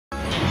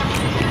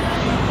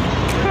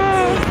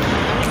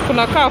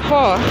Kunakaa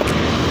poa.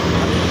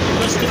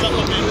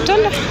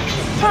 Tenda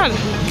pale.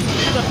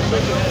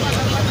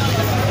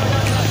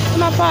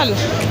 Kuna pale.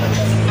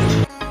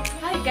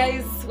 Hi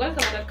guys,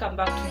 welcome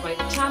back to my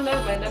channel.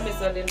 My name is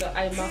Olindo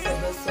Aima. For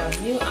those who are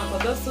new and for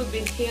those who've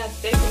been here,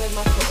 thank you very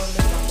much for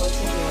always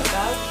supporting your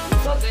girl.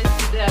 So guys,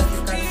 today as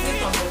you can see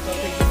from the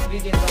topic, this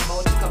video is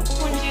about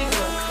KAMUKUNJI,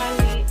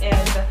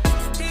 and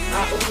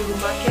Uhuru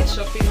Market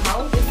shopping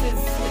house. This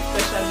is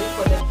especially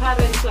for the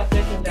parents who are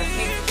taking their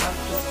kids back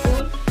to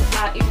school.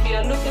 If you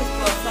are looking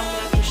for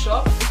somewhere to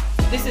shop,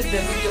 this is the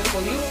video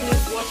for you.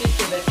 Please watch it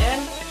to the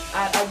end.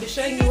 I'll be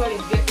showing you where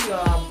you get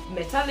your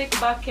metallic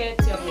bucket,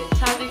 your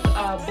metallic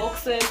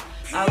boxes,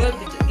 where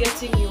you're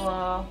getting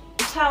your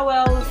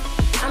towels,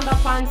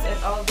 underpants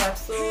and all that.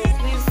 So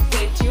please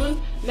stay tuned.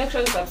 Make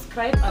sure you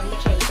subscribe and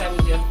make sure you share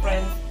with your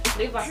friends.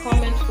 Leave a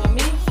comment for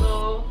me.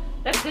 So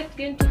let's get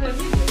into the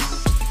video.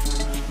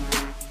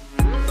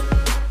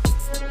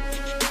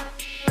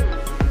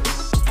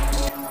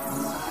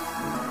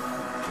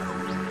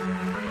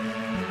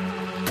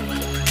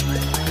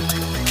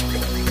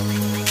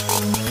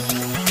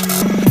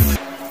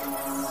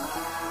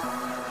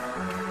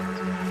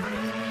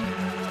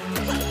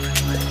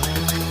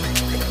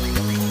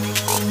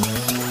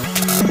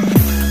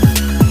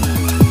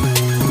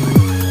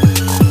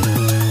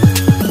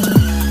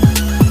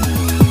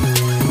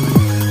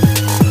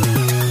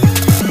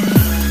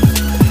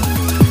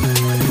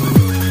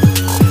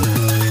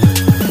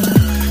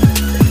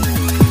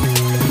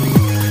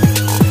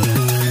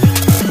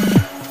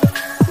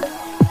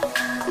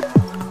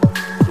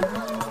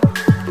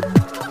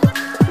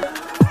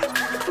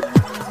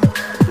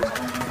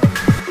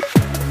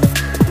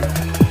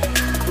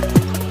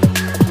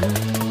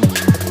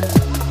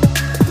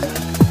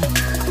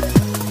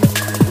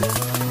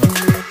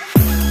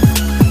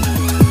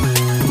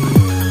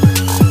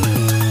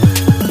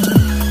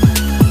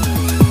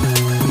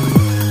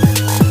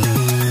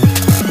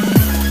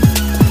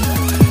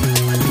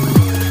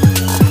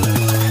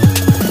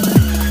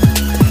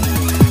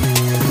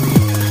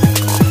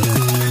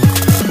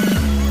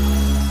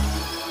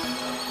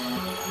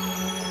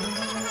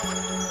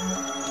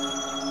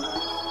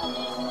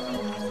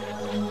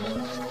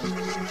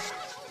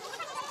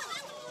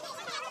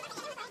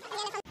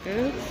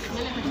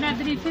 Kuna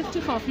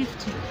 350 for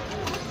 50.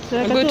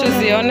 Hebu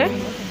tuzione.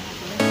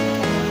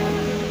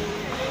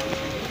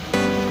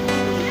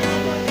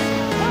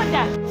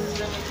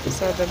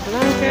 These are the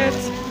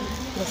blankets,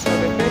 these are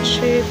the bed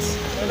sheets.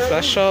 It's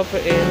a shop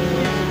in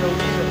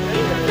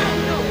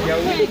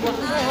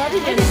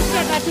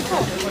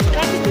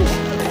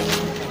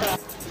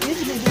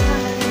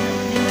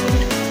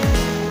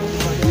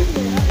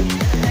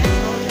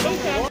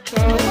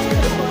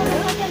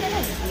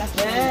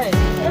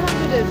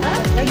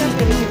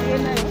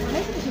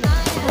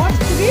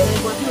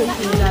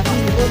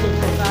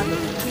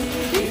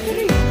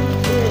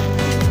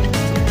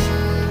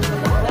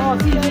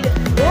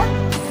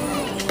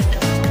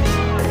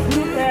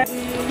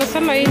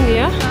Nasema hii ni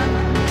ya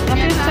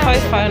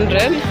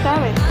 500.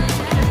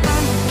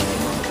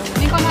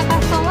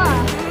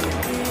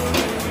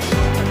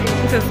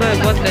 This is where I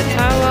got the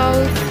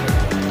towels.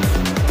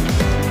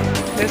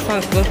 This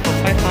one's good for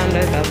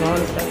 500. That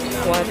one's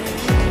what,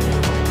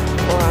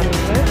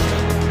 400.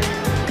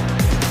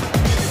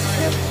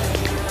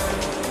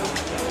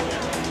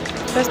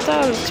 First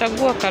towel,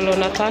 chagua kalo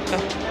nataka.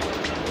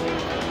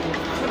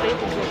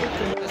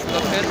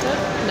 Located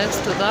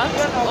next to that,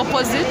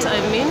 opposite, I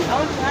mean,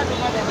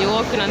 you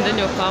walk in and then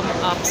you come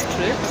up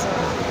straight.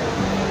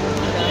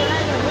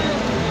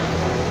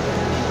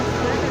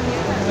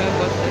 I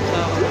got the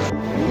towel.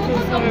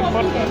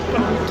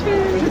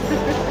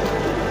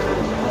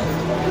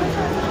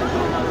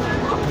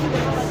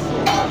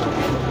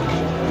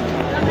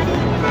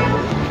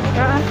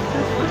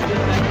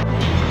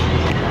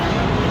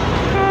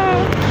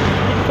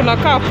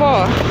 Kunakaa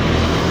poa.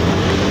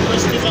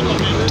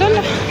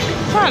 Tenda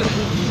pale.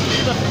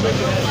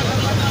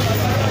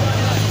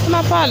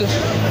 Kuna pale.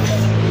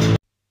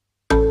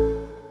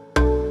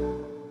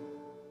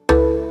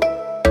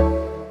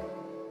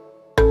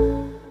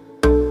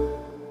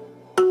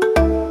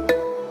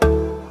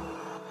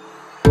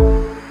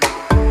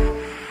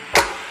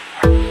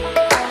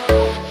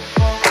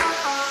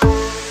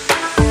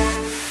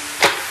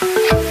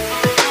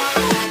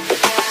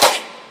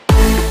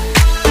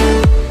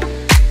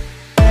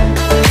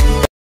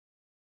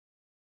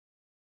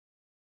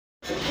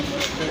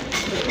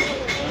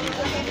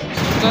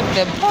 Got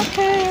the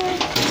bucket.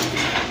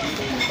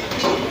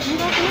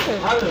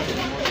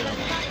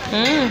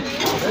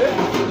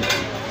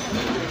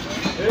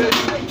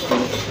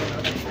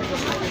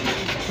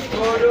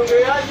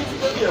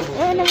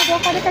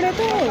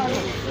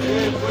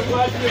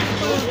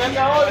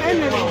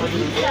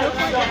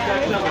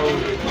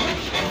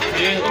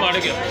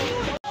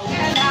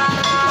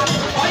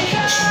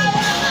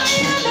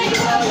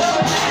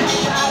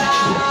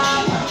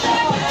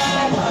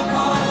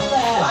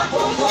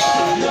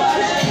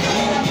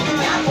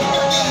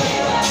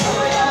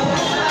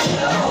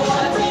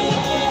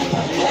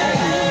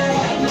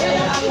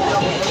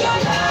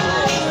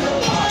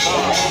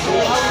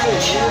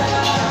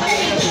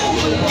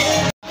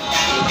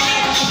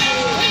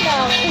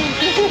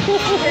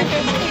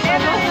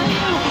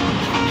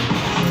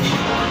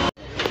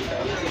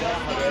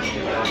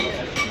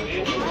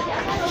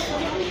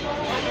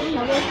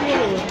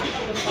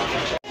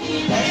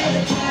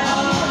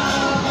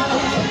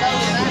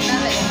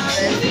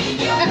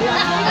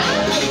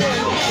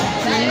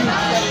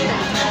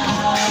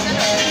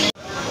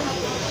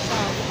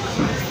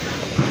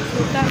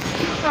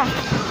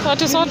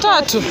 Ati saa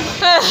tatu.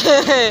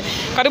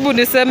 Karibu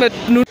niseme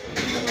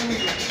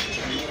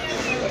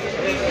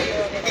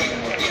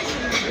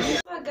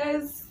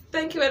guys,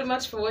 thank you very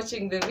much for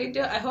watching the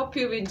video. I hope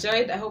you've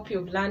enjoyed. I hope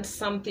you've learned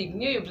something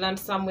new. You've learned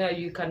somewhere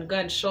you can go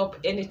and shop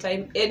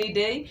anytime, any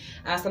day.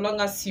 As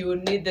long as you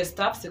need the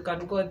stuffs, you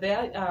can go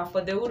there.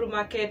 For the Uhuru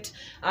market,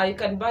 you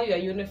can buy your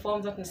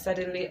uniforms, not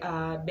necessarily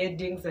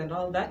beddings and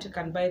all that. You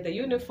can buy the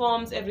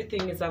uniforms.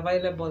 Everything is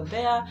available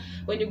there.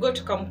 When you go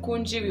to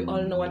KAMUKUNJI, we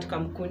all know what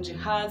KAMUKUNJI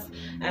has.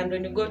 And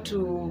when you go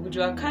to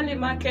JUA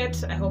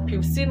market, I hope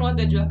you've seen what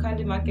the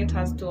JUA market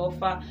has to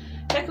offer.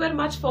 Thank you very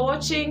much for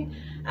watching.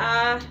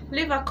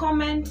 Leave a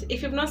comment.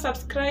 If you've not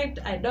subscribed,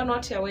 I don't know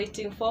what you're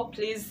waiting for.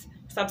 Please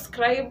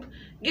subscribe,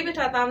 give it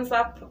a thumbs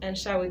up, and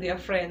share with your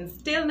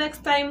friends. Till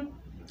next time,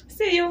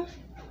 see you.